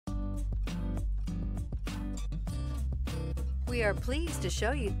We are pleased to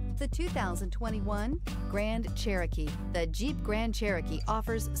show you the 2021 Grand Cherokee. The Jeep Grand Cherokee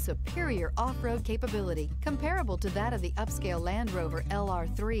offers superior off-road capability comparable to that of the upscale Land Rover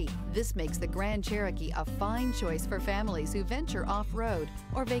LR3. This makes the Grand Cherokee a fine choice for families who venture off-road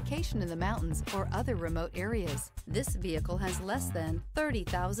or vacation in the mountains or other remote areas. This vehicle has less than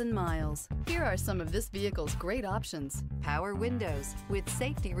 30,000 miles. Here are some of this vehicle's great options: power windows with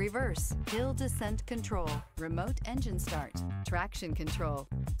safety reverse, hill descent control, remote engine start, traction control,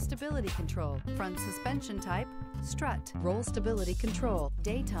 stability control, front suspension type, strut, roll stability control,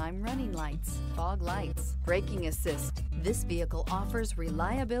 daytime running lights, fog lights, braking assist. This vehicle offers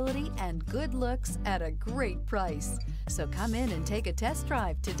reliability and good looks at a great price. So come in and take a test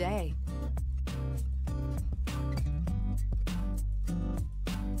drive today.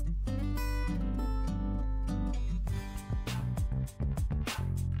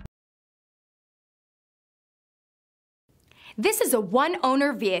 This is a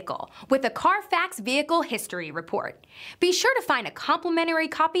one-owner vehicle with a Carfax Vehicle History Report. Be sure to find a complimentary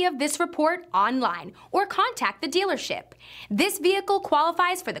copy of this report online or contact the dealership. This vehicle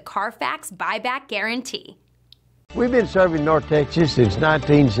qualifies for the Carfax Buyback Guarantee. We've been serving North Texas since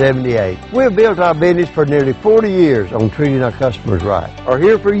 1978. We've built our business for nearly 40 years on treating our customers right. Are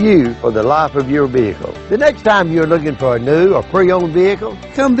here for you for the life of your vehicle. The next time you're looking for a new or pre-owned vehicle,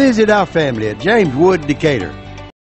 come visit our family at James Wood Decatur.